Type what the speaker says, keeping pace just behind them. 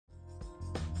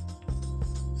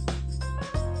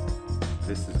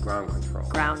This is Ground Control.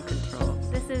 Ground Control.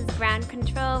 This is Ground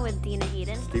Control with Dina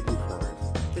Eden. Stephen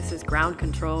Froias. This is Ground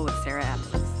Control with Sarah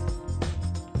Atlas.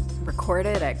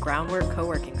 Recorded at Groundwork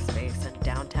Co-working Space in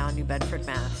downtown New Bedford,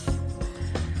 Mass.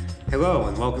 Hello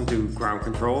and welcome to Ground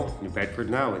Control, New Bedford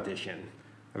Now edition.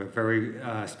 I have a very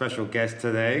special guest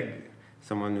today,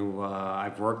 someone who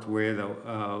I've worked with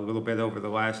a little bit over the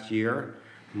last year,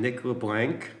 Nick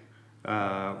LeBlanc,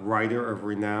 writer of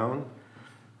renown,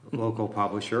 local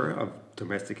publisher of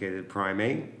Domesticated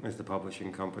Primate, is the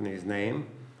publishing company's name.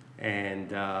 And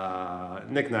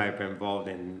Nick and I have been involved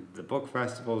in the book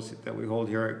festivals that we hold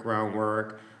here at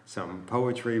Groundwork, some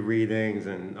poetry readings,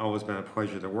 and always been a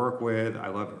pleasure to work with. I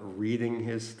love reading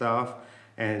his stuff.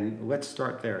 And let's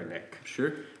start there, Nick.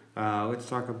 Sure. Let's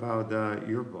talk about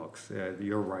your books,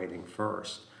 your writing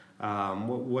first.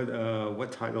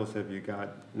 What titles have you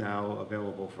got now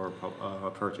available for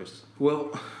purchase?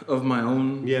 Well, of my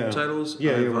own titles,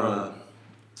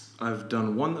 I've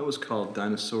done one that was called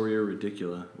Dinosauria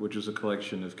Ridicula, which is a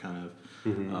collection of kind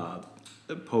of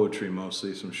poetry,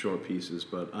 mostly some short pieces.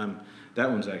 But that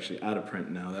one's actually out of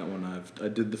print now. That one I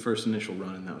did the first initial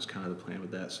run, and that was kind of the plan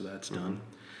with that, so that's done.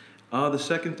 The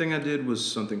second thing I did was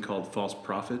something called False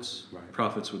Prophets. Right.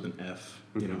 Prophets with an F,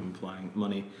 implying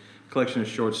money. Collection of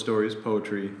short stories,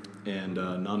 poetry, and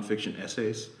nonfiction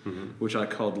essays, which I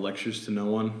called Lectures to No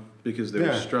One, because they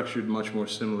were structured much more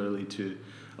similarly to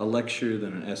a lecture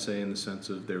than an essay, in the sense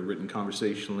of they're written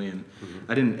conversationally, and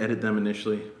I didn't edit them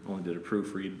initially, only did a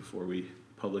proofread before we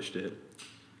published it,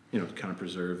 to kind of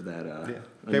preserve that.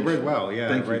 They read well,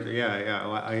 Thank you.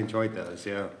 Yeah, I enjoyed those,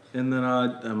 yeah. And then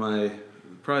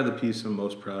probably the piece I'm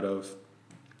most proud of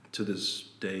to this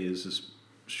day is this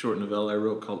short novella I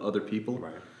wrote called Other People.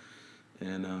 Right.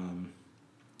 And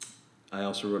I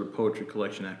also wrote a poetry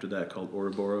collection after that called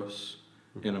Ouroboros,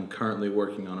 and I'm currently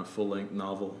working on a full-length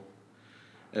novel,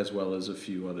 as well as a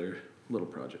few other little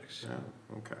projects. Yeah,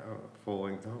 okay,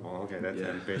 full-length novel. Okay, that's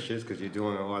ambitious, because you're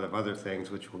doing a lot of other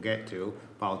things, which we'll get to.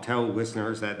 But I'll tell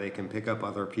listeners that they can pick up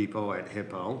Other People at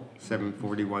Hippo,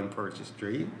 741 Purchase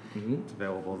Street. It's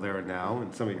available there now,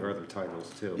 and some of your other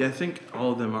titles, too. Yeah, I think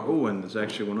all of them are. Oh, and there's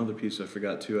actually one other piece I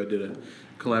forgot, too. I did a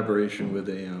collaboration with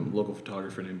a local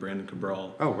photographer named Brandon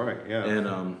Cabral. Oh, right, yeah. And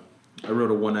I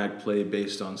wrote a one-act play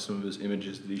based on some of his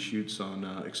images that he shoots on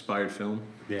expired film.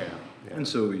 Yeah. And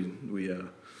so we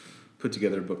put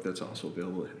together a book that's also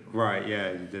available. Right,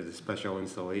 yeah, you did a special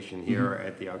installation here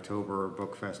at the October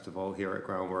Book Festival here at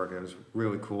Groundwork. It was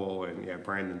really cool, and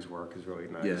Brandon's work is really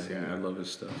nice. Yeah, I love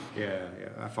his stuff. Yeah,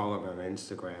 I follow him on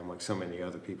Instagram like so many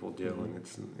other people do, and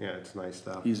it's nice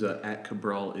stuff. He's at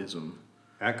Cabralism.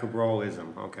 At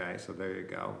Cabralism, okay, so there you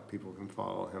go. People can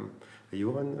follow him. Are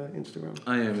you on Instagram?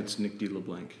 I am. It's Nick D.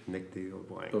 LeBlanc. Nick D.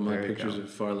 LeBlanc. But my pictures are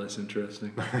far less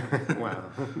interesting. Wow.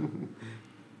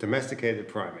 Domesticated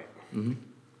Primate.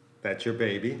 That's your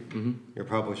baby, your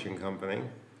publishing company.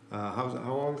 How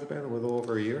long has it been? A little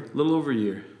over a year? A little over a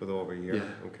year.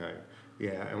 Yeah. Okay.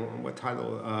 Yeah, and what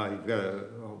title? You've got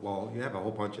you have a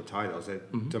whole bunch of titles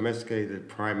at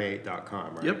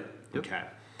domesticatedprimate.com, right? Yep. Okay.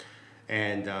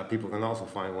 And people can also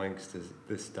find links to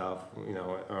this stuff, at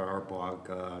our blog,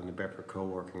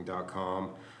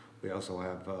 newbedfordcoworking.com. We also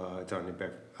have, it's on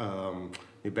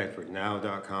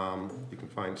newbedfordnow.com. You can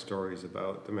find stories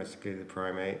about domesticated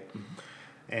primate.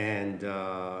 And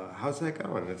how's that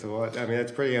going? It's a lot. I mean,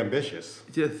 that's pretty ambitious.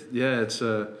 Yeah, it's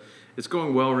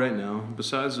going well right now.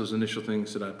 Besides those initial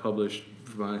things that I published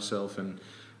for myself and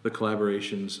the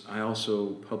collaborations, I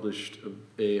also published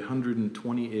a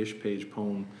 120-ish page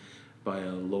poem by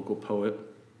a local poet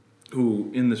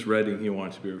who, in this writing, he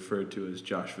wanted to be referred to as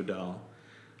Josh Vidal.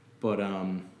 But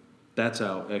that's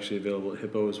out, actually available at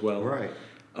Hippo as well. Right.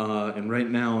 And right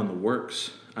now in the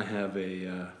works, I have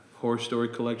a horror story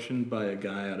collection by a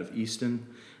guy out of Easton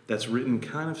that's written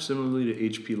kind of similarly to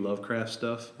H.P. Lovecraft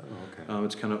stuff. Oh, okay.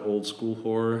 It's kind of old school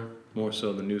horror, more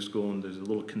so than new school, and there's a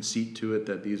little conceit to it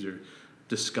that these are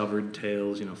discovered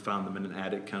tales, found them in an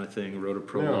attic kind of thing, wrote a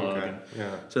prologue.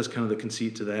 So that's kind of the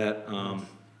conceit to that.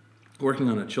 Working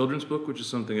on a children's book, which is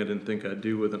something I didn't think I'd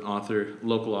do, with an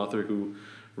local author who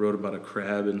wrote about a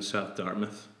crab in South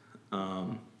Dartmouth.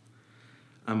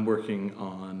 I'm working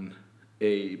on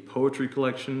a poetry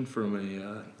collection from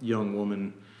a young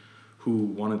woman who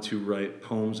wanted to write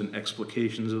poems and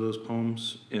explications of those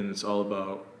poems, and it's all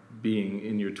about being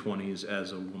in your 20s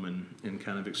as a woman and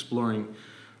kind of exploring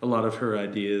a lot of her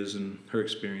ideas and her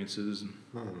experiences and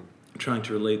trying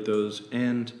to relate those.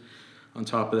 And on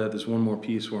top of that, there's one more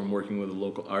piece where I'm working with a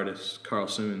local artist, Carl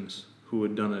Simmons, who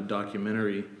had done a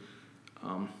documentary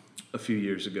a few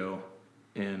years ago,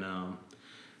 and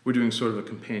we're doing sort of a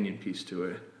companion piece to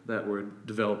it that we're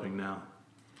developing now.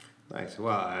 Nice.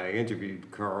 Well, I interviewed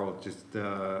Carl just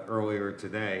earlier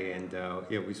today, and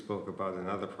we spoke about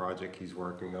another project he's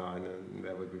working on, and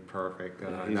that would be perfect.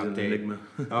 He's an enigma.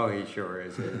 Oh, he sure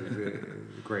is. He's a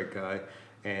great guy.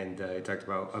 And he talked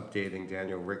about updating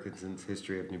Daniel Rickinson's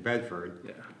History of New Bedford.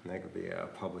 Yeah. And that could be a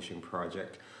publishing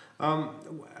project.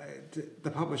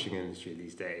 The publishing industry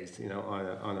these days,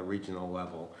 on a regional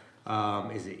level,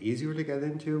 is it easier to get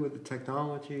into with the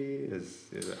technology? Is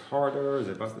it harder? Is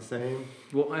it about the same?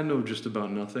 Well, I know just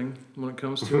about nothing when it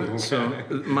comes to it. Okay. So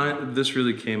this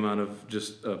really came out of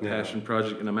just a passion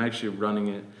project, and I'm actually running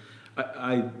it.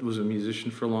 I was a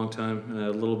musician for a long time, and I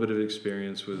had a little bit of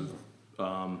experience with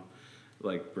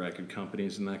like record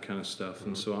companies and that kind of stuff. Mm-hmm.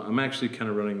 And so I'm actually kind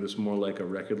of running this more like a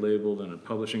record label than a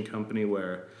publishing company,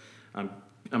 where I'm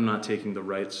not taking the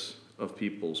rights of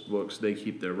people's books. They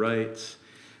keep their rights.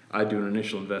 I do an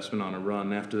initial investment on a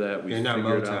run. After that, we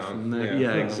figure it out from there.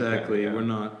 Yeah, exactly. Okay, yeah. We're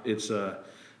not. It's the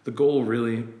goal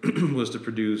really was to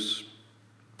produce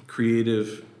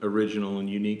creative, original, and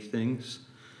unique things,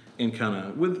 and kind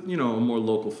of with a more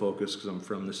local focus, because I'm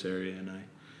from this area and I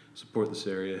support this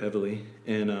area heavily,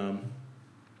 and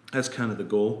that's kind of the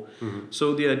goal. Mm-hmm.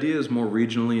 So the idea is more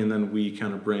regionally, and then we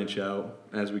kind of branch out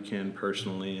as we can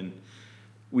personally, and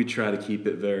we try to keep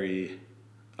it very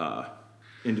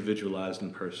individualized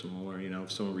and personal, or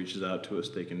if someone reaches out to us,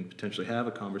 they can potentially have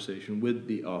a conversation with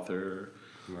the author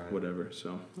or whatever.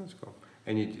 So that's cool.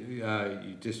 And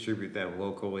you distribute that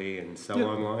locally and sell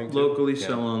online too? Locally,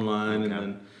 sell online, and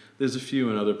then there's a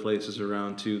few in other places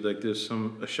around too. Like there's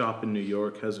a shop in New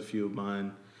York has a few of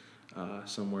mine,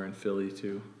 somewhere in Philly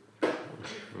too.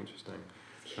 Interesting.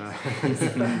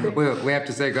 We have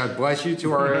to say God bless you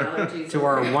to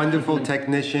our wonderful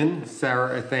technician,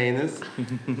 Sarah Athanas,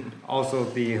 also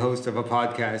the host of a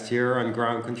podcast here on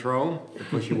Ground Control, the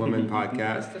Pushy Woman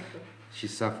podcast.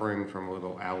 She's suffering from a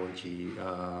little allergy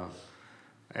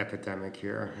epidemic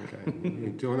here. Okay. You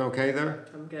doing okay there?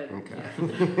 I'm good.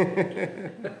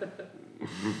 Okay. Yeah.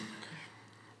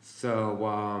 So,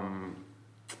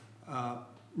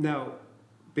 now,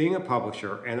 being a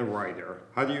publisher and a writer,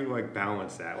 how do you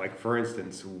balance that? Like, for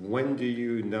instance, when do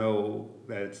you know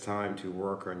that it's time to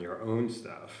work on your own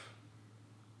stuff?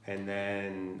 And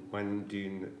then when do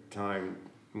you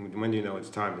know it's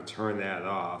time to turn that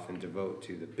off and devote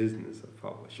to the business of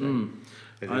publishing?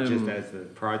 Is it just as the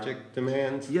project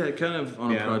demands? Yeah, kind of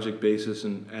on a project basis,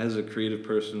 and as a creative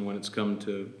person, when it's come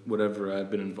to whatever I've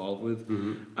been involved with,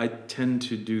 I tend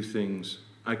to do things.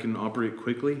 I can operate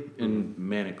quickly and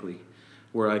manically,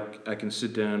 where I can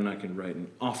sit down and I can write an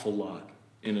awful lot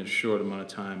in a short amount of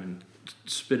time and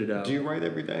spit it out. Do you write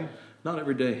every day? Not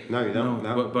every day. No, you don't?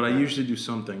 No. But I usually do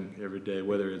something every day,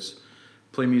 whether it's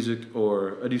play music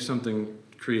or I do something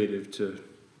creative to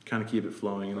kind of keep it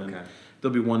flowing. And then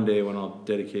there'll be one day when I'll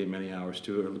dedicate many hours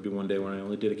to it, or there'll be one day when I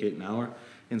only dedicate an hour.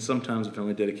 And sometimes if I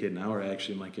only dedicate an hour, I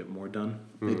actually might get more done.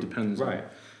 It depends on,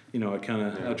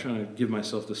 I try to give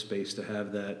myself the space to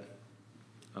have that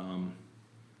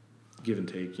give and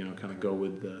take, kind of go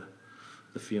with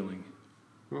the feeling.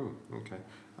 Okay.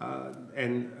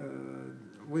 And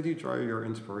where do you draw your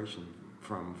inspiration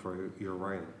from for your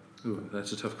writing? Ooh,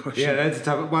 that's a tough question. Yeah, that's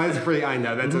tough. Well, that's pretty. I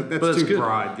know that's too good.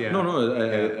 Broad. Yeah. No,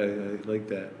 I like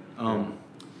that.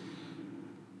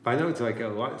 But I know it's like a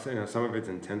lot. Some of it's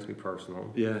intensely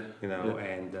personal. Yeah.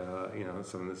 And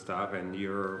some of the stuff, and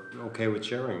you're okay with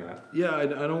sharing that. Yeah, I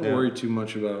don't worry too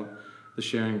much about the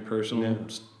sharing personal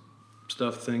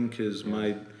stuff thing, because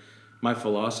my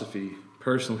philosophy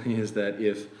personally is that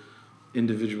if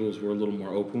individuals were a little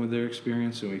more open with their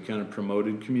experience and we kind of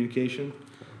promoted communication,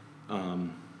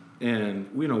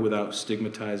 and without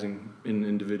stigmatizing an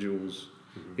individual's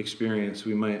experience,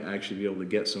 we might actually be able to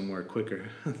get somewhere quicker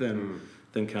than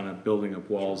kind of building up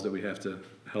walls that we have to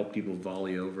help people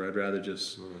volley over. I'd rather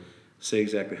just say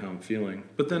exactly how I'm feeling.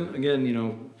 But then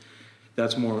again,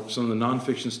 that's more some of the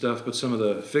nonfiction stuff, but some of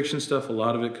the fiction stuff, a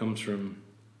lot of it comes from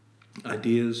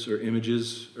ideas or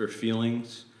images or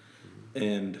feelings,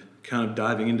 and kind of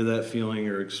diving into that feeling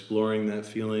or exploring that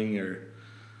feeling, or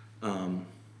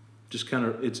just kind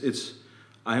of,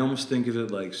 I almost think of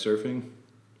it like surfing,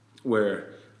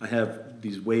 where I have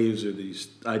these waves or these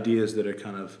ideas that are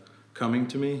kind of coming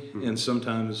to me, and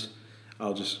sometimes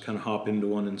I'll just kind of hop into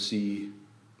one and see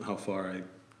how far I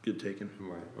get taken.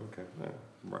 Right, okay.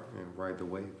 Ride the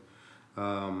wave.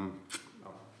 Now,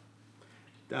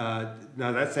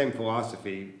 that same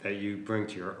philosophy that you bring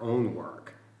to your own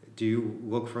work, do you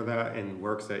look for that in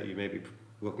works that you may be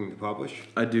looking to publish?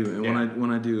 I do, and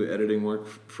when I do editing work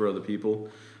for other people,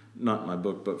 not my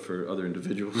book, but for other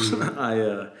individuals,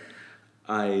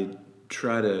 I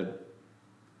try to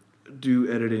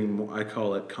do editing. I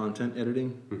call it content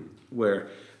editing, where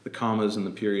the commas and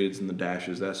the periods and the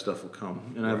dashes, that stuff will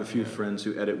come. And I have a few friends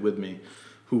who edit with me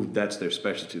who that's their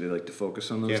specialty. They like to focus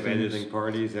on those things. Do you have editing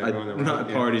parties? Not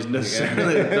parties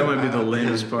necessarily. That might be the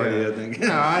lamest party, I think.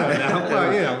 No, I don't know.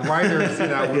 Well, writers,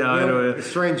 we're a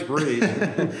strange breed.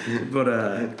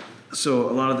 But, so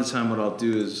a lot of the time what I'll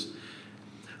do is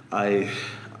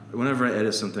whenever I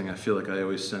edit something, I feel like I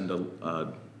always send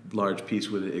a large piece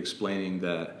with it explaining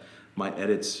that my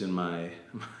edits and my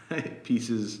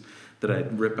pieces that I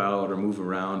rip out or move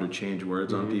around or change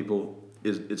words on people,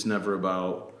 it's never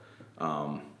about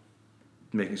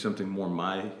making something more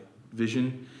my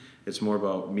vision. It's more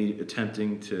about me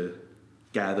attempting to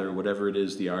gather whatever it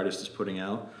is the artist is putting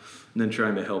out and then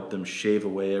trying to help them shave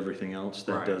away everything else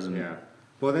that doesn't. Yeah.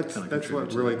 Well, that's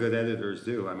what really good editors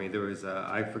do. I mean, there was,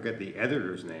 I forget the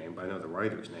editor's name, but I know the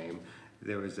writer's name.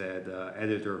 There was that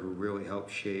editor who really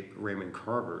helped shape Raymond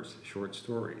Carver's short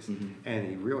stories. And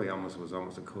he really was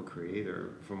almost a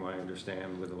co-creator, from what I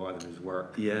understand, with a lot of his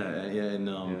work. And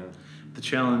the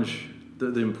challenge,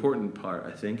 the important part,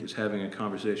 I think, is having a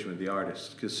conversation with the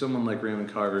artist. Because someone like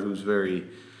Raymond Carver, who's very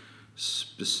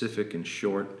specific and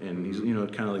short, and he's,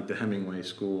 kind of like the Hemingway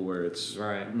school where it's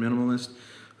minimalist.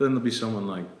 But then there'll be someone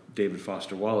like David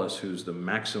Foster Wallace, who's the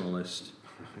maximalist,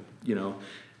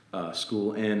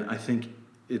 school. And I think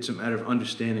it's a matter of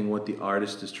understanding what the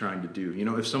artist is trying to do.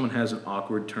 If someone has an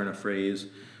awkward turn of phrase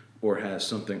or has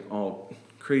something all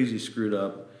crazy screwed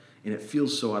up and it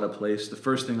feels so out of place, the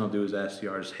first thing I'll do is ask the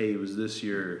artist, hey, was this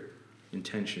your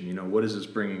intention? What is this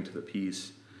bringing to the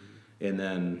piece? And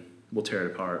then we'll tear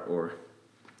it apart or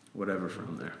whatever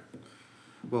from there.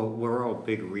 Well, we're all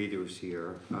big readers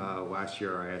here. Last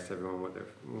year I asked everyone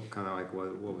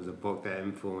what was a book that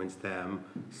influenced them.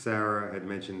 Sarah had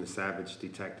mentioned The Savage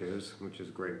Detectives, which is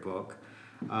a great book.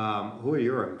 Who are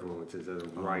your influences as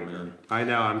a writer? Man. I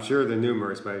know, I'm sure they're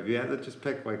numerous, but if you had to just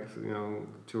pick 2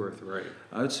 or 3.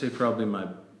 I would say probably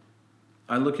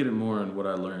I look at it more on what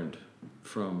I learned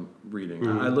from reading.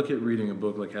 I look at reading a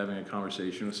book like having a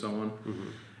conversation with someone.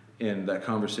 And that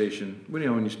conversation, when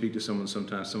you speak to someone,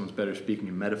 sometimes someone's better speaking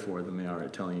in metaphor than they are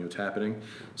at telling you what's happening.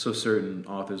 So certain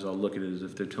authors, I'll look at it as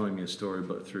if they're telling me a story,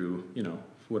 but through,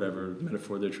 whatever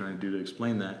metaphor they're trying to do to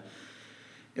explain that.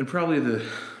 And probably the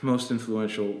most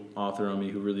influential author on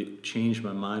me who really changed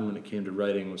my mind when it came to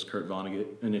writing was Kurt Vonnegut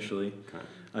initially. Okay.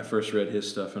 I first read his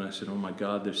stuff and I said, oh my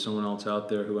God, there's someone else out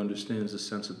there who understands this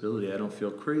sensibility. I don't feel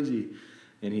crazy.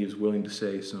 And he was willing to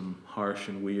say some harsh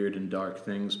and weird and dark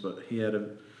things, but he had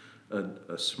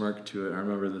a smirk to it. I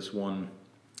remember this one,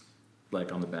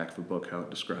 on the back of a book, how it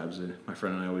describes it. My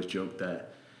friend and I always joked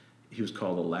that he was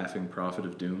called a laughing prophet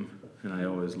of doom, and I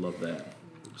always loved that.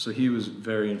 So he was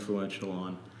very influential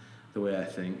on the way I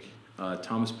think.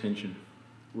 Thomas Pynchon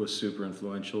was super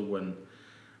influential. When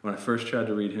I first tried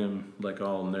to read him, like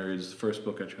all nerds, the first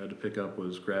book I tried to pick up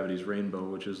was Gravity's Rainbow,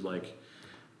 which is like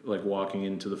walking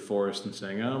into the forest and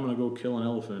saying, I'm going to go kill an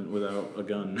elephant without a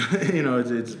gun.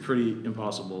 It's pretty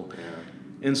impossible.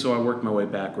 Yeah. And so I worked my way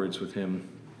backwards with him,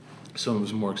 some of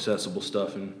his more accessible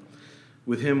stuff. And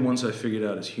with him, once I figured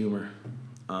out his humor,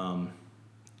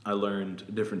 I learned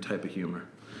a different type of humor.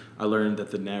 I learned that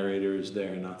the narrator is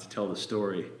there not to tell the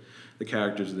story. The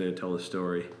characters are there to tell the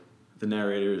story. The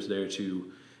narrator is there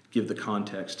to give the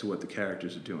context to what the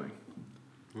characters are doing.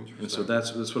 And so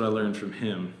that's what I learned from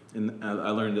him. And I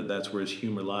learned that that's where his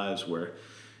humor lies, where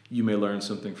you may learn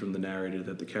something from the narrator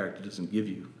that the character doesn't give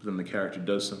you. Then the character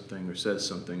does something or says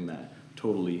something that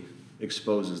totally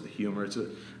exposes the humor. It's a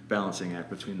balancing act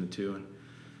between the two. And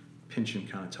Pynchon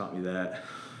kind of taught me that.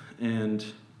 And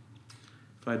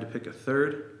if I had to pick a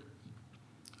third,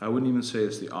 I wouldn't even say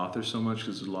it's the author so much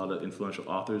because there's a lot of influential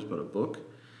authors, but a book,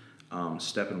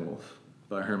 Steppenwolf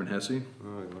by Hermann Hesse. Oh,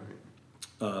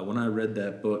 right. When I read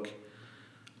that book,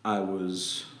 I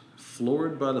was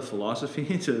floored by the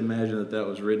philosophy to imagine that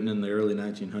was written in the early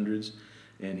 1900s,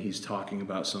 and he's talking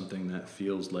about something that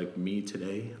feels like me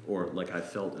today, or like I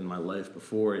felt in my life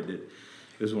before. It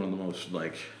was one of the most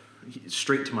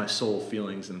straight to my soul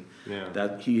feelings, and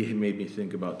that he made me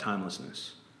think about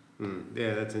timelessness.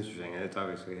 Yeah, that's interesting. It's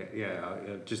obviously,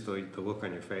 just the look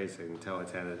on your face, I can tell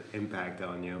it's had an impact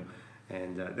on you.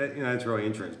 And that's really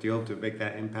interesting. Do you hope to make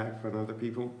that impact on other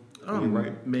people?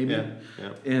 Maybe.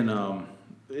 Yeah. And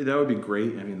that would be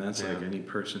great. I mean, that's like any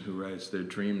person who writes their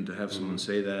dream to have someone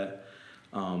say that.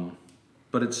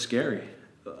 But it's scary,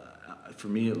 for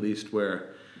me at least,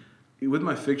 where with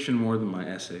my fiction more than my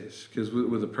essays, because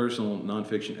with a personal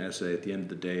nonfiction essay, at the end of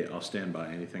the day, I'll stand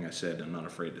by anything I said. I'm not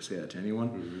afraid to say that to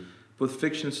anyone. But with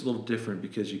fiction, it's a little different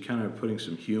because you kind of are putting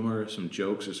some humor, some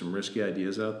jokes, or some risky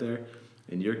ideas out there.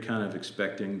 and you're kind of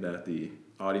expecting that the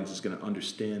audience is going to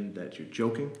understand that you're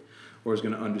joking, or is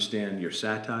going to understand your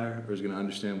satire, or is going to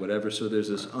understand whatever. So there's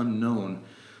this unknown.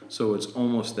 So it's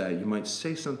almost that you might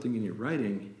say something in your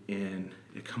writing, and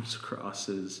it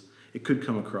could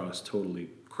come across totally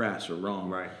crass or wrong,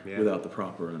 right? Yeah. Without the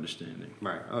proper understanding.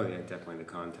 Right. Oh yeah, definitely the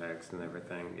context and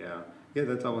everything. Yeah. Yeah,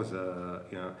 that's always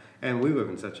and we live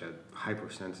in such a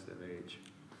hypersensitive age.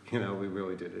 We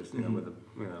really do this, with the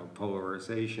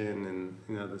polarization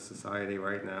and the society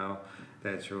right now.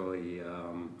 That's really.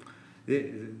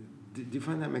 Do you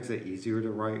find that makes it easier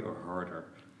to write or harder?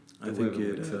 I think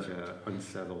it's such a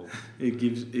unsettled. It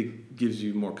gives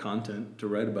you more content to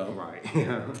write about. Right.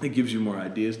 Yeah. It gives you more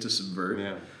ideas to subvert.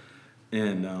 Yeah.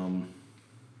 And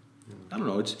I don't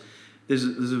know. There's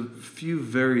a few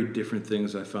very different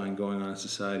things I find going on in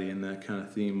society in that kind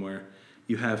of theme where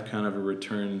you have kind of a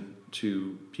return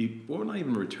to people, or not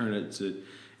even a return.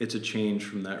 It's a change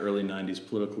from that early '90s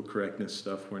political correctness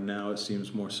stuff, where now it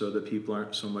seems more so that people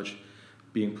aren't so much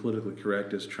being politically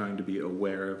correct as trying to be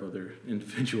aware of other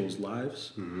individuals'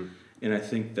 lives. Mm-hmm. And I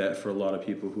think that for a lot of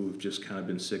people who've just kind of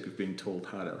been sick of being told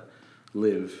how to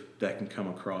live, that can come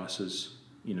across as,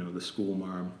 the school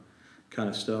marm kind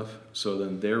of stuff. So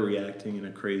then they're reacting in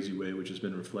a crazy way, which has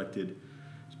been reflected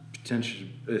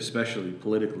potentially, especially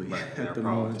politically at the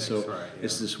moment. So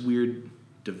it's this weird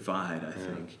divide, I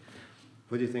think.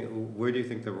 What do you think? Where do you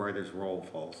think the writer's role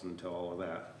falls into all of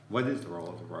that? What is the role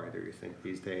of the writer, you think,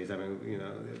 these days? I mean,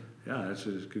 Yeah, that's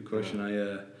a good question.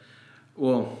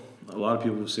 Well, a lot of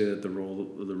people say that the role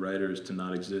of the writer is to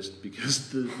not exist because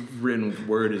the written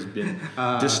word has been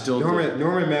distilled.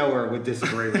 Norman Mailer would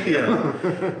disagree with you.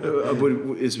 But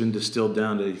it's been distilled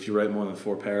down to, if you write more than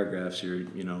 4 paragraphs, you're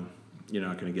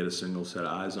not going to get a single set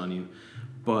of eyes on you.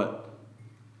 But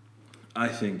I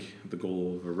think the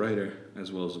goal of a writer,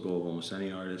 as well as the goal of almost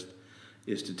any artist,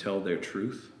 is to tell their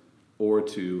truth or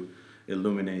to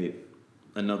illuminate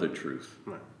another truth,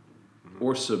 right. Mm-hmm.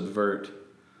 Or subvert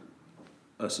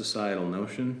a societal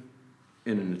notion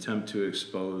in an attempt to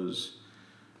expose,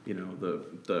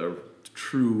 the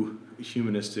true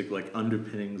humanistic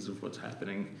underpinnings of what's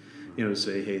happening. To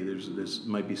say, hey, there's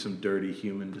might be some dirty,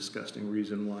 human, disgusting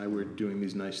reason why we're doing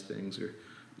these nice things, or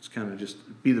it's kind of just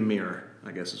be the mirror,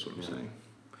 I guess is what I'm saying.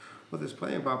 Well, there's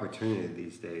plenty of opportunity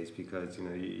these days because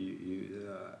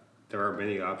there are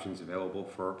many options available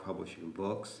for publishing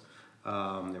books. There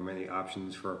are many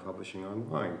options for publishing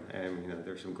online, and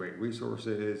there's some great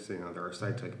resources. There are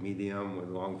sites like Medium with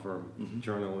long-form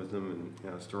journalism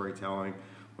and storytelling,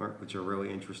 which are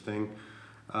really interesting.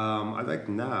 I'd like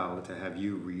now to have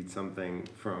you read something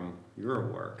from your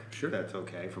work. Sure. That's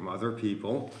okay, from other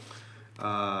people.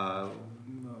 Let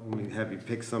me have you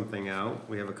pick something out.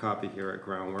 We have a copy here at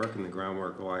Groundwork in the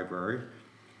Groundwork Library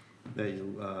that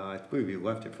I believe you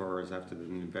left it for us after the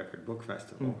New Bedford Book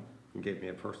Festival. You gave me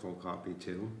a personal copy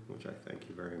too, which I thank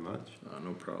you very much.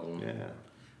 No problem. Yeah.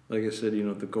 Like I said,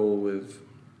 the goal with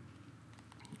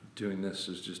doing this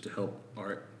is just to help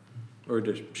art, or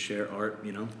to share art,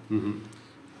 Mm-hmm.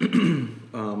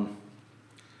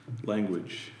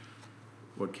 Language.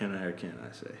 What can I or can't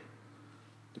I say?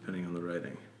 Depending on the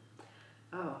writing.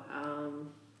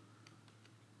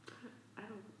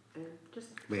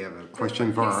 We have a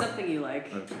question for our... something you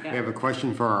like. Okay. Yeah. We have a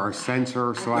question for our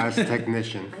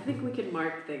censor/technician. I think we can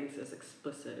mark things as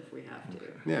explicit if we have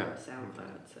to. Yeah.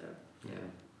 SoundCloud, so, yeah.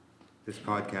 This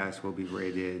podcast will be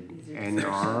rated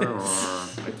NR or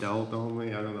adult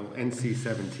only. I don't know.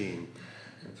 NC-17.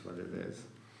 That's what it is.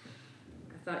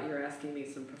 I thought you were asking me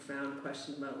some profound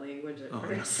question about language at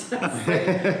first.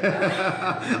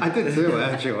 I did too,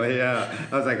 actually, yeah.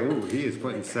 I was like, ooh, he is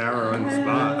putting Sarah on the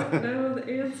spot. I don't know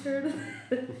the answer.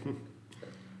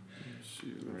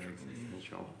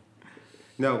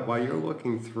 No, while you're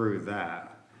looking through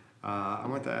that, I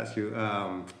want to ask you,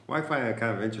 what I find it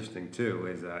kind of interesting too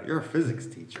is you're a physics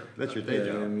teacher. That's your day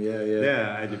job.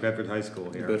 Yeah, at Bedford High School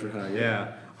here. Bedford High,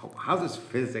 yeah. How does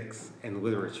physics and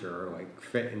literature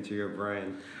fit into your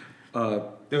brain?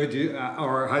 Or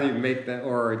how do you make that?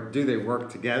 Or do they work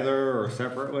together or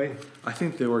separately? I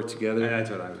think they work together. Yeah,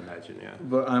 that's what I would imagine. Yeah.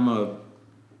 But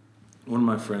one of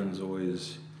my friends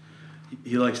always.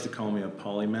 He likes to call me a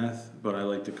polymath, but I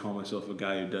like to call myself a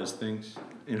guy who does things.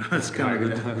 It's kind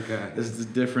of it's the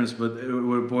difference. But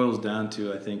what it boils down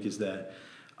to, I think, is that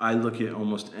I look at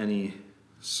almost any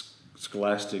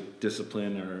scholastic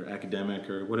discipline or academic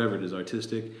or whatever it is,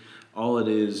 artistic, all it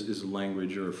is a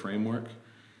language or a framework.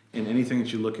 And anything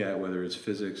that you look at, whether it's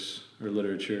physics or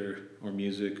literature or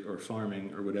music or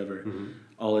farming or whatever,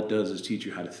 all it does is teach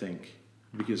you how to think.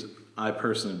 Because I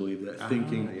personally believe that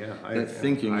thinking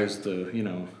is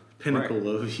the pinnacle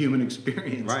of human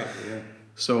experience. Right. Yeah.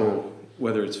 So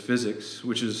whether it's physics,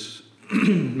 which has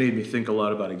made me think a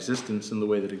lot about existence and the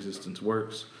way that existence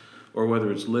works, or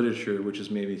whether it's literature, which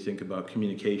has made me think about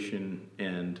communication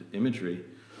and imagery,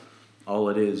 all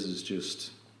it is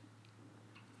just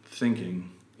thinking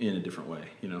in a differerent way,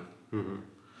 you know? Mm-hmm.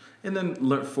 And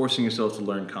then forcing yourself to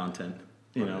learn content,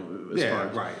 you know, as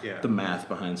far as the math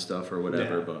behind stuff or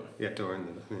whatever. Yeah. But you have to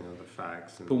learn the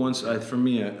facts. But once, for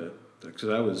me, because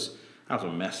I was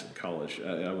a mess in college.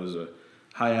 I was a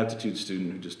high aptitude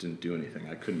student who just didn't do anything.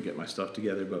 I couldn't get my stuff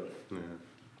together, but... Yeah.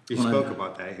 You spoke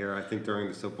about that here, I think, during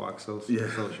the Soapbox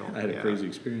Social. I had a crazy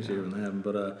experience here when that happened,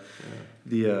 but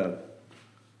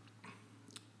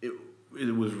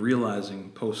it was realizing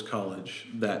post-college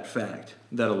that fact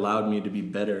that allowed me to be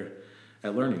better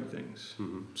at learning things.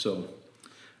 Mm-hmm. So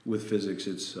with physics,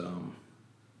 it's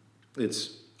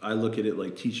I look at it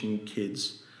like teaching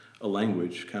kids a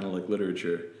language, kind of like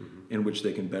literature, mm-hmm. in which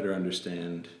they can better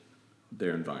understand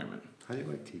their environment. How do you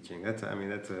like teaching? That's a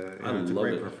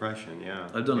great profession. Yeah,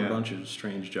 I've done a bunch of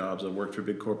strange jobs. I've worked for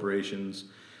big corporations.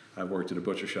 I've worked at a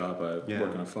butcher shop. I've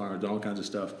worked on a farm. I've done all kinds of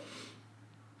stuff.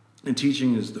 And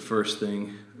teaching is the first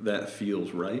thing that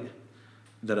feels right.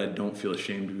 That I don't feel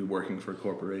ashamed to be working for a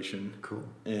corporation. Cool.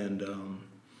 And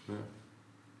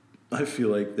I feel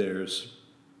like there's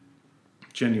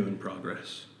genuine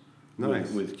progress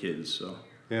with kids. So.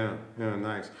 Yeah,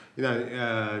 nice. You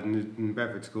know, New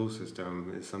Bedford school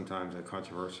system is sometimes a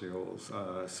controversial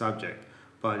subject,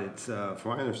 but it's, from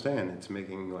what I understand, it's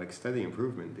making like steady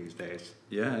improvement these days.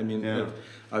 Yeah, I mean,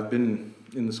 I've been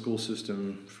in the school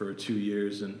system for 2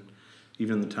 years, and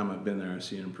even the time I've been there, I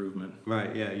see an improvement.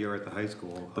 Right. Yeah, you're at the high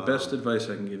school. The best advice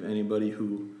I can give anybody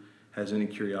who has any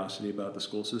curiosity about the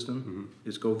school system mm-hmm.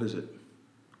 is go visit.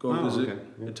 Go visit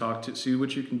and see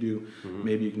what you can do. Mm-hmm.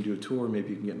 Maybe you can do a tour. Maybe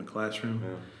you can get in a classroom.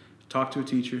 Yeah. Talk to a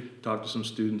teacher. Talk to some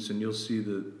students, and you'll see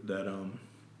that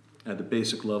at the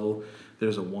basic level,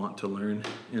 there's a want to learn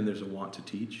and there's a want to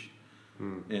teach.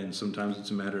 Mm. And sometimes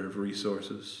it's a matter of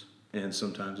resources, and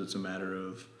sometimes it's a matter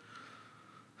of,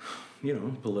 you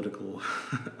know, political,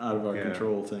 out of our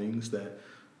control things that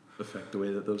affect the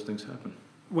way that those things happen.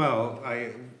 Well,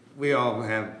 we all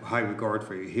have high regard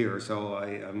for you here, so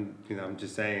I'm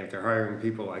just saying, if they're hiring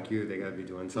people like you, they got to be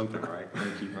doing something right.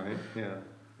 Thank you. Right?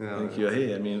 Yeah. Thank you.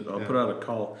 Hey, I mean, I'll put out a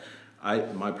call.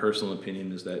 My personal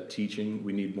opinion is that teaching,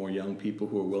 we need more young people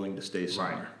who are willing to stay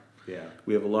somewhere. Right. Yeah.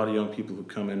 We have a lot of young people who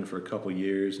come in for a couple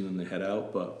years and then they head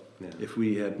out, but if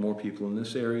we had more people in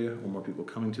this area or more people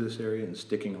coming to this area and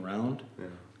sticking around,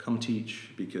 come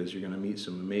teach, because you're going to meet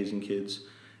some amazing kids.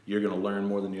 You're going to learn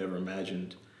more than you ever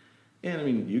imagined. And I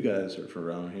mean, you guys are from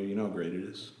around here. You know how great it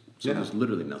is. So there's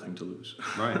literally nothing to lose.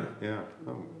 Right. Yeah.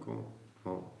 Oh, cool.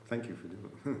 Well, thank you for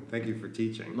doing. Thank you for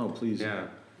teaching. No, please. Yeah.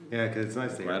 Yeah, because it's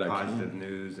nice to hear positive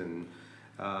news and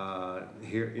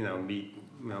meet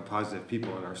positive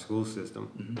people in our school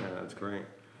system. Mm-hmm. Yeah, that's great.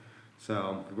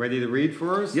 So, ready to read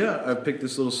for us? Yeah, I picked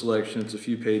this little selection. It's a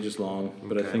few pages long,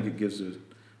 but I think it gives a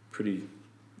pretty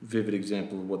vivid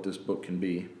example of what this book can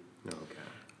be.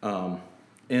 Okay.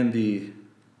 And the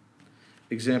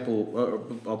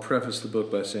example, I'll preface the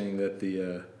book by saying that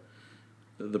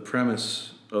the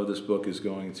premise of this book is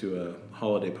going to a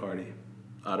holiday party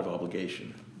out of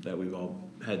obligation that we've all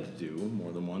had to do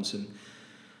more than once. And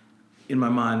in my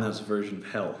mind, that's a version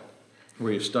of hell,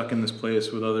 where you're stuck in this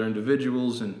place with other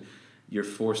individuals and you're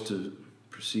forced to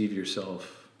perceive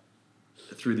yourself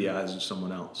through the eyes of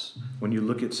someone else. When you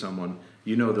look at someone,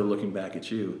 you know they're looking back at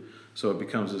you. So it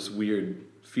becomes this weird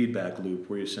feedback loop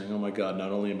where you're saying, oh my God,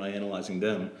 not only am I analyzing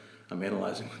them, I'm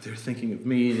analyzing what they're thinking of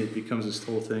me, and it becomes this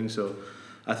whole thing. So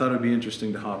I thought it would be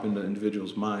interesting to hop into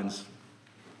individuals' minds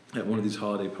at one of these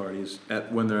holiday parties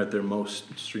when they're at their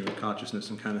most stream of consciousness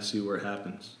and kind of see where it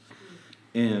happens.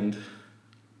 And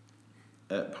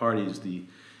at parties, the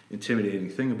intimidating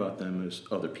thing about them is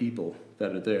other people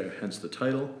that are there, hence the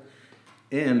title.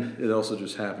 And it also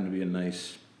just happened to be a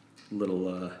nice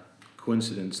little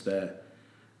coincidence that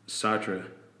Sartre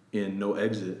in No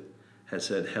Exit has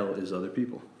said hell is other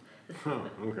people. Oh,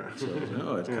 okay. So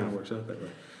it kind of works out that way.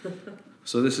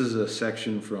 So this is a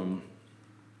section from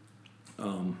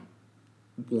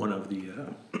one of the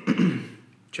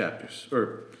chapters,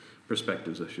 or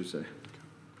perspectives, I should say.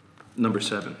 Number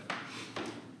 7.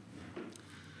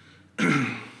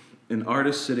 An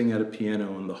artist sitting at a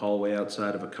piano in the hallway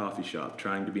outside of a coffee shop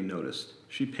trying to be noticed.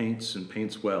 She paints and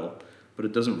paints well, but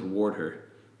it doesn't reward her,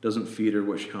 doesn't feed her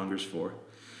what she hungers for.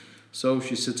 So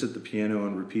she sits at the piano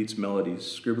and repeats melodies,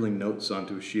 scribbling notes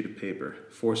onto a sheet of paper,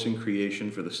 forcing creation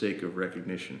for the sake of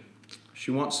recognition.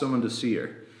 She wants someone to see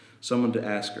her, someone to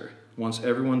ask her, wants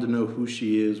everyone to know who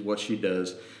she is, what she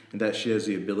does, and that she has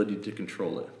the ability to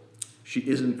control it. She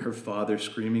isn't her father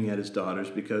screaming at his daughters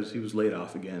because he was laid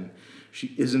off again.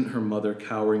 She isn't her mother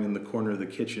cowering in the corner of the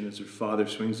kitchen as her father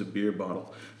swings a beer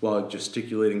bottle while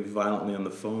gesticulating violently on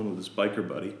the phone with his biker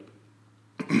buddy.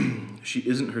 She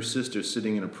isn't her sister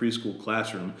sitting in a preschool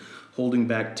classroom holding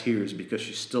back tears because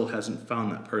she still hasn't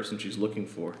found that person she's looking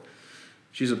for.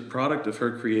 She's a product of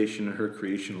her creation and her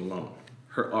creation alone.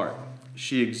 Her art.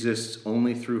 She exists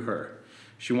only through her.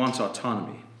 She wants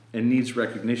autonomy and needs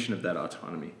recognition of that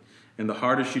autonomy. And the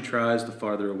harder she tries, the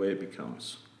farther away it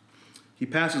becomes. He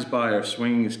passes by her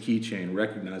swinging his keychain,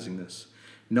 recognizing this,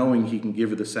 knowing he can give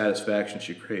her the satisfaction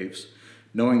she craves,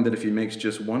 knowing that if he makes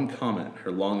just one comment,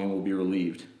 her longing will be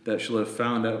relieved, that she'll have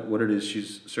found out what it is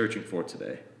she's searching for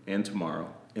today, and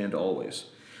tomorrow, and always.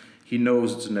 He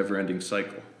knows it's a never-ending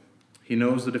cycle. He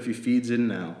knows that if he feeds in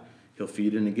now, he'll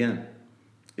feed in again.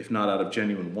 If not out of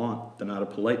genuine want, then out of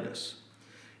politeness.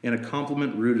 And a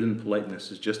compliment rooted in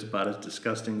politeness is just about as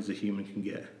disgusting as a human can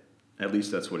get. At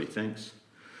least that's what he thinks.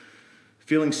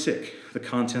 Feeling sick, the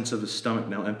contents of his stomach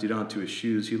now emptied onto his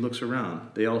shoes, he looks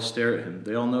around. They all stare at him.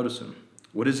 They all notice him.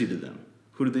 What is he to them?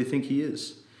 Who do they think he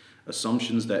is?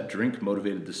 Assumptions that drink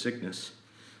motivated the sickness.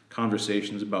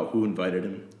 Conversations about who invited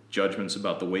him. Judgments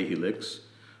about the way he licks.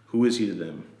 Who is he to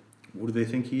them? What do they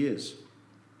think he is?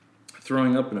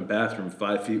 Throwing up in a bathroom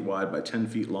 5 feet wide by 10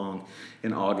 feet long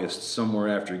in August, somewhere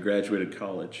after he graduated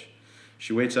college.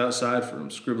 She waits outside for him,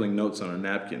 scribbling notes on a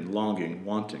napkin, longing,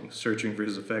 wanting, searching for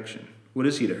his affection. What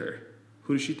is he to her?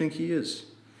 Who does she think he is?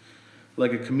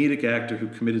 Like a comedic actor who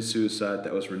committed suicide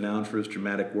that was renowned for his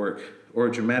dramatic work, or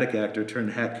a dramatic actor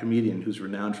turned hack comedian who's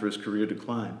renowned for his career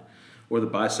decline, or the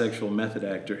bisexual method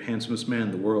actor, handsomest man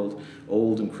in the world,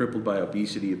 old and crippled by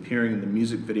obesity, appearing in the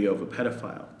music video of a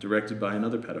pedophile, directed by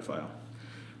another pedophile.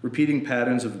 Repeating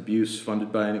patterns of abuse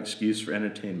funded by an excuse for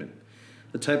entertainment.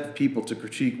 The type of people to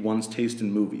critique one's taste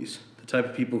in movies. The type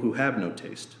of people who have no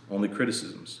taste, only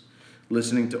criticisms.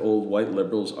 Listening to old white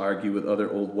liberals argue with other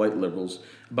old white liberals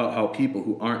about how people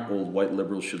who aren't old white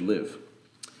liberals should live.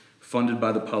 Funded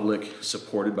by the public,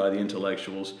 supported by the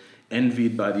intellectuals,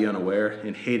 envied by the unaware,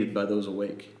 and hated by those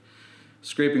awake.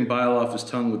 Scraping bile off his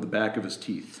tongue with the back of his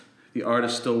teeth. The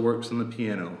artist still works on the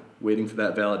piano, waiting for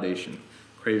that validation,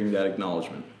 craving that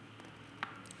acknowledgement.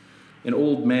 An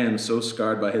old man so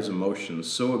scarred by his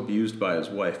emotions, so abused by his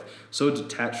wife, so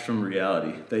detached from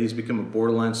reality that he's become a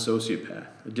borderline sociopath,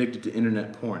 addicted to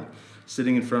internet porn,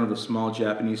 sitting in front of a small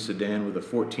Japanese sedan with a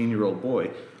 14-year-old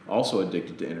boy, also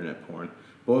addicted to internet porn,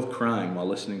 both crying while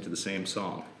listening to the same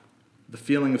song. The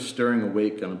feeling of stirring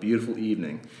awake on a beautiful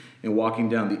evening and walking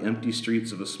down the empty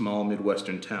streets of a small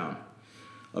Midwestern town.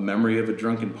 A memory of a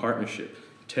drunken partnership,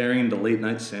 tearing into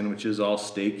late-night sandwiches, all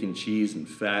steak and cheese and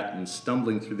fat, and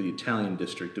stumbling through the Italian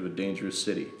district of a dangerous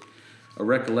city. A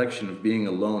recollection of being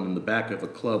alone in the back of a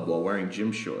club while wearing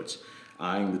gym shorts,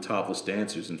 eyeing the topless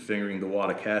dancers and fingering the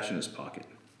wad of cash in his pocket.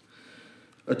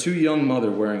 A too young mother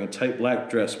wearing a tight black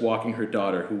dress walking her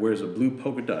daughter who wears a blue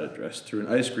polka-dotted dress through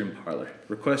an ice cream parlor,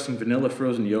 requesting vanilla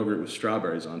frozen yogurt with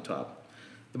strawberries on top.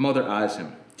 The mother eyes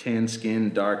him, tan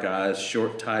skin, dark eyes,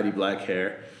 short, tidy black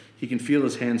hair. He can feel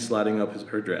his hand sliding up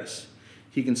her dress.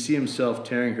 He can see himself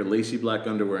tearing her lacy black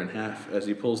underwear in half as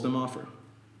he pulls them off her.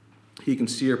 He can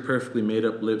see her perfectly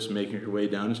made-up lips making her way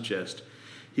down his chest.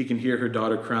 He can hear her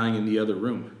daughter crying in the other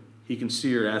room. He can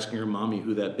see her asking her mommy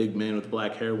who that big man with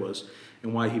black hair was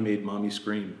and why he made mommy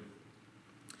scream.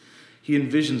 He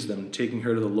envisions them taking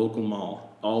her to the local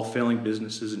mall, all failing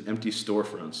businesses and empty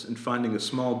storefronts, and finding a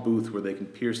small booth where they can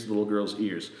pierce the little girl's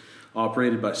ears,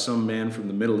 operated by some man from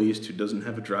the Middle East who doesn't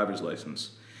have a driver's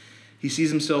license. He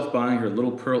sees himself buying her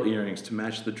little pearl earrings to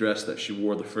match the dress that she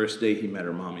wore the first day he met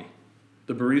her mommy.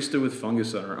 The barista with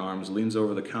fungus on her arms leans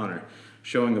over the counter,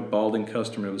 showing a balding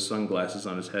customer with sunglasses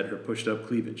on his head her pushed-up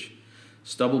cleavage.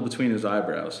 Stubble between his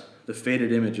eyebrows, the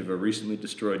faded image of a recently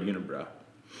destroyed unibrow.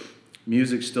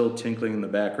 Music still tinkling in the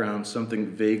background, something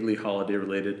vaguely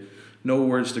holiday-related, no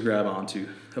words to grab onto,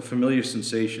 a familiar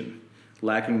sensation,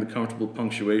 lacking the comfortable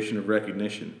punctuation of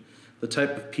recognition, the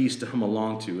type of piece to hum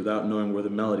along to without knowing where the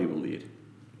melody will lead.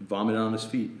 Vomit on his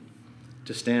feet.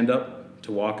 To stand up,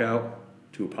 to walk out,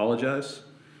 to apologize.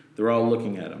 They're all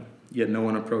looking at him, yet no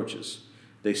one approaches.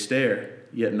 They stare,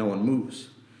 yet no one moves.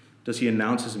 Does he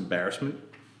announce his embarrassment?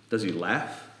 Does he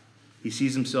laugh? He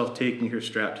sees himself taking her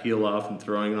strapped heel off and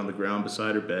throwing it on the ground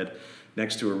beside her bed,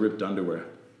 next to her ripped underwear.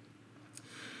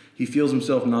 He feels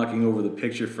himself knocking over the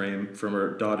picture frame from her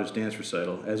daughter's dance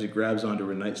recital as he grabs onto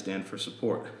her nightstand for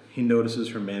support. He notices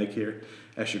her manicure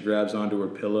as she grabs onto her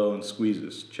pillow and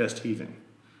squeezes, chest heaving.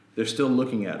 They're still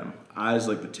looking at him, eyes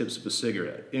like the tips of a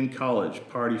cigarette. In college,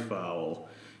 party foul.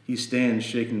 He stands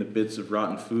shaking the bits of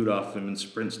rotten food off him and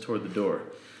sprints toward the door.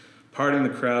 Parting the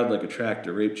crowd like a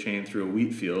tractor rape chain through a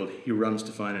wheat field, he runs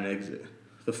to find an exit.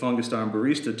 The fungus-armed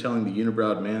barista telling the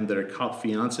unibrowed man that her cop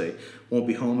fiancé won't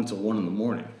be home until 1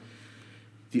 a.m.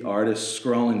 The artist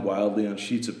scrawling wildly on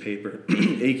sheets of paper,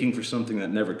 aching for something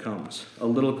that never comes. A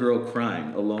little girl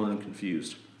crying, alone and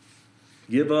confused.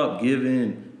 Give up, give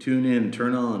in, tune in,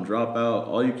 turn on, drop out,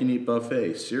 all-you-can-eat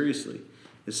buffet. Seriously,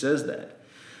 it says that.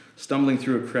 Stumbling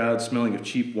through a crowd smelling of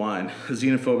cheap wine, a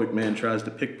xenophobic man tries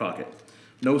to pickpocket.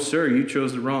 No, sir, you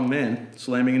chose the wrong man.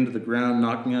 Slamming into the ground,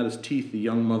 knocking out his teeth, the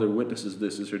young mother witnesses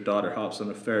this as her daughter hops on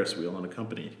a Ferris wheel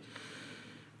unaccompanied.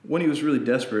 When he was really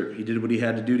desperate, he did what he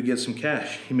had to do to get some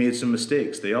cash. He made some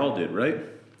mistakes. They all did, right?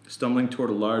 Stumbling toward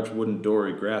a large wooden door,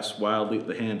 he grasps wildly at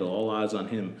the handle, all eyes on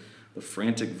him, the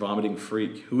frantic, vomiting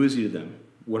freak. Who is he to them?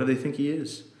 What do they think he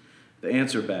is? The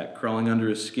ants are back, crawling under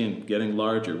his skin, getting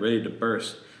larger, ready to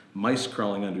burst. Mice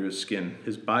crawling under his skin,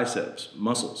 his biceps,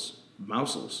 muscles,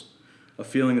 mousels. A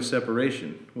feeling of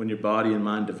separation when your body and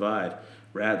mind divide.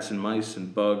 Rats and mice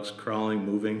and bugs crawling,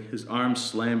 moving. His arms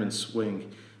slam and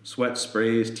swing. Sweat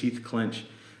sprays, teeth clench.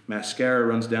 Mascara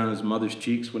runs down his mother's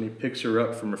cheeks when he picks her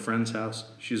up from her friend's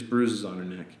house. She has bruises on her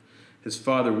neck. His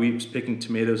father weeps, picking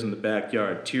tomatoes in the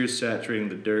backyard, tears saturating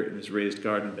the dirt in his raised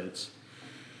garden beds.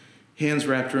 Hands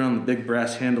wrapped around the big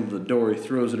brass handle of the door, he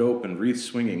throws it open, wreath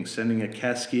swinging, sending a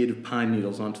cascade of pine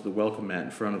needles onto the welcome mat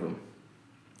in front of him.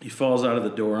 He falls out of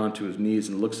the door onto his knees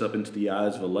and looks up into the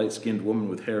eyes of a light-skinned woman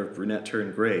with hair of brunette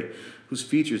turned gray, whose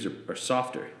features are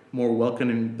softer, more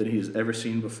welcoming than he has ever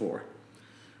seen before.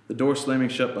 The door slamming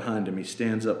shut behind him, he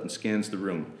stands up and scans the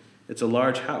room. It's a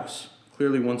large house,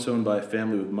 clearly once owned by a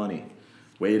family with money.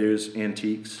 Waiters,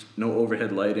 antiques, no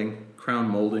overhead lighting, crown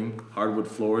molding, hardwood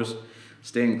floors,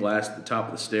 stained glass at the top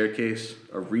of the staircase,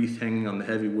 a wreath hanging on the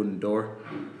heavy wooden door.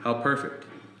 How perfect,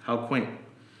 how quaint.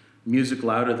 Music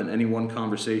louder than any one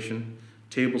conversation,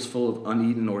 tables full of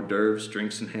uneaten hors d'oeuvres,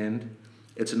 drinks in hand.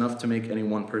 It's enough to make any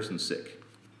one person sick.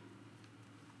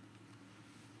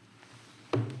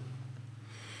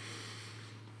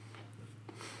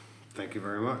 Thank you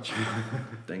very much.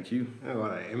 Thank you. A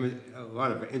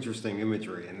lot of interesting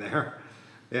imagery in there.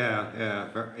 Yeah.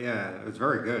 It was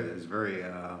very good. It was very,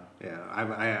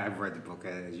 I've read the book,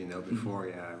 as you know, before.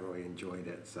 Yeah, I really enjoyed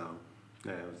it. So,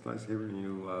 yeah, it was nice hearing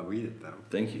you read it, though.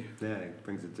 Thank you. Yeah, it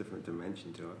brings a different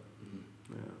dimension to it. Mm-hmm.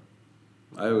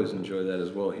 Yeah. I always enjoy that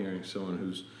as well, hearing someone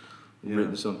who's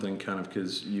written something kind of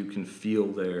because you can feel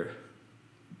their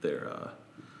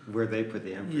where they put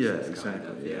the emphasis. Yeah,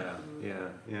 exactly. Kind of.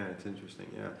 Yeah. It's interesting.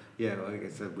 Yeah. Like I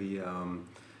said, we held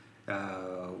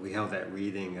that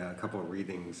reading, a couple of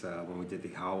readings when we did the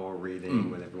Howl reading,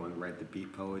 when everyone read the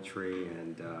beat poetry,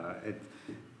 and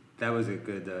that was a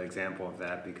good example of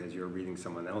that because you're reading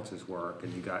someone else's work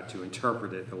and you got to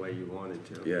interpret it the way you wanted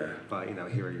to. Yeah. But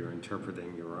here you're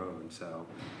interpreting your own, so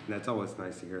and that's always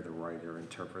nice to hear the writer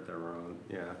interpret their own.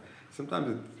 Yeah.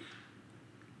 Sometimes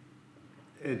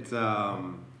it's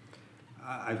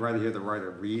I'd rather hear the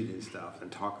writer read his stuff than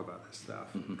talk about his stuff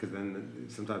because then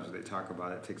sometimes when they talk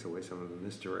about it, it takes away some of the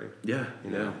mystery. Yeah.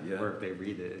 Or if they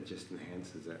read it, it just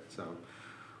enhances it. So,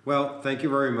 well, thank you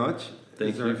very much.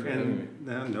 Thank you for having me.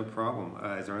 No problem.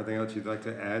 Is there anything else you'd like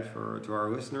to add to our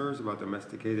listeners about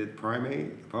Domesticated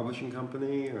Primate, the publishing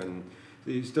company? And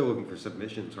you're still looking for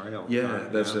submissions, right?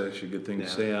 That's actually a good thing to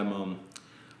say. I'm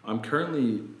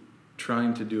currently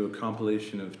trying to do a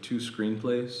compilation of 2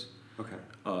 screenplays. Okay.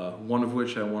 One of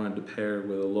which I wanted to pair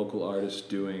with a local artist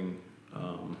doing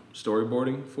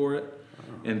storyboarding for it,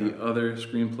 and the other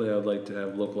screenplay I'd like to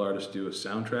have local artists do a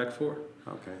soundtrack for.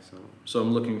 Okay, so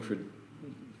I'm looking for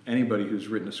anybody who's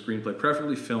written a screenplay,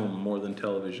 preferably film more than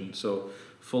television. So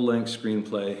full-length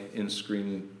screenplay in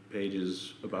screen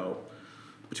pages about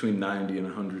between 90 and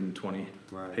 120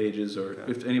 pages. Or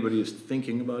if anybody is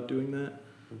thinking about doing that,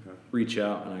 reach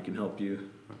out and I can help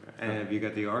you. Okay. And have you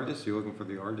got the artists? You're looking for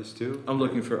the artists too? I'm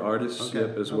looking for artists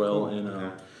as well, cool.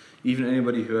 And even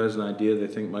anybody who has an idea they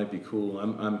think might be cool.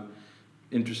 I'm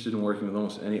interested in working with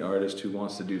almost any artist who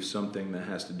wants to do something that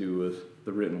has to do with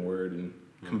the written word and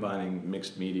combining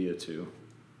mixed media too.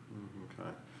 Okay.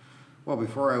 Well,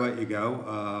 before I let you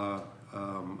go,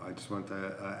 I just want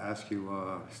to ask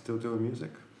you, still doing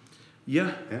music?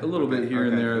 Yeah, a little bit here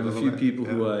and there. I have a few people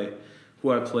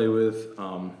who I play with.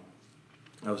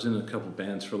 I was in a couple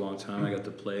bands for a long time. I got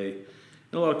to play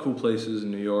in a lot of cool places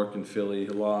in New York and Philly,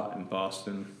 a lot in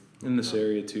Boston, in this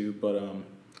area too. But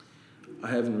I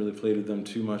haven't really played with them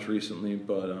too much recently.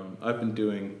 But I've been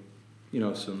doing,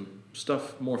 some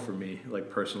stuff more for me, like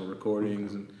personal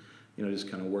recordings and, just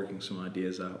kind of working some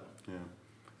ideas out. Yeah.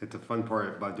 It's a fun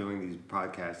part about doing these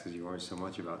podcasts is you learn so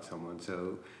much about someone.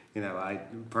 So, I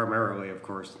primarily, of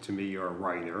course, to me, you're a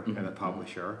writer and a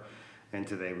publisher. And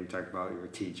today we talked about you're a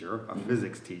teacher, a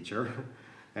physics teacher,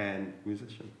 and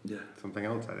musician. Yeah. Something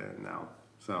else I didn't know.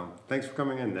 So thanks for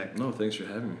coming in, Nick. No, thanks for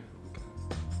having me.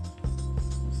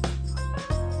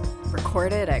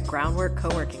 Recorded at Groundwork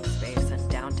Co-working Space.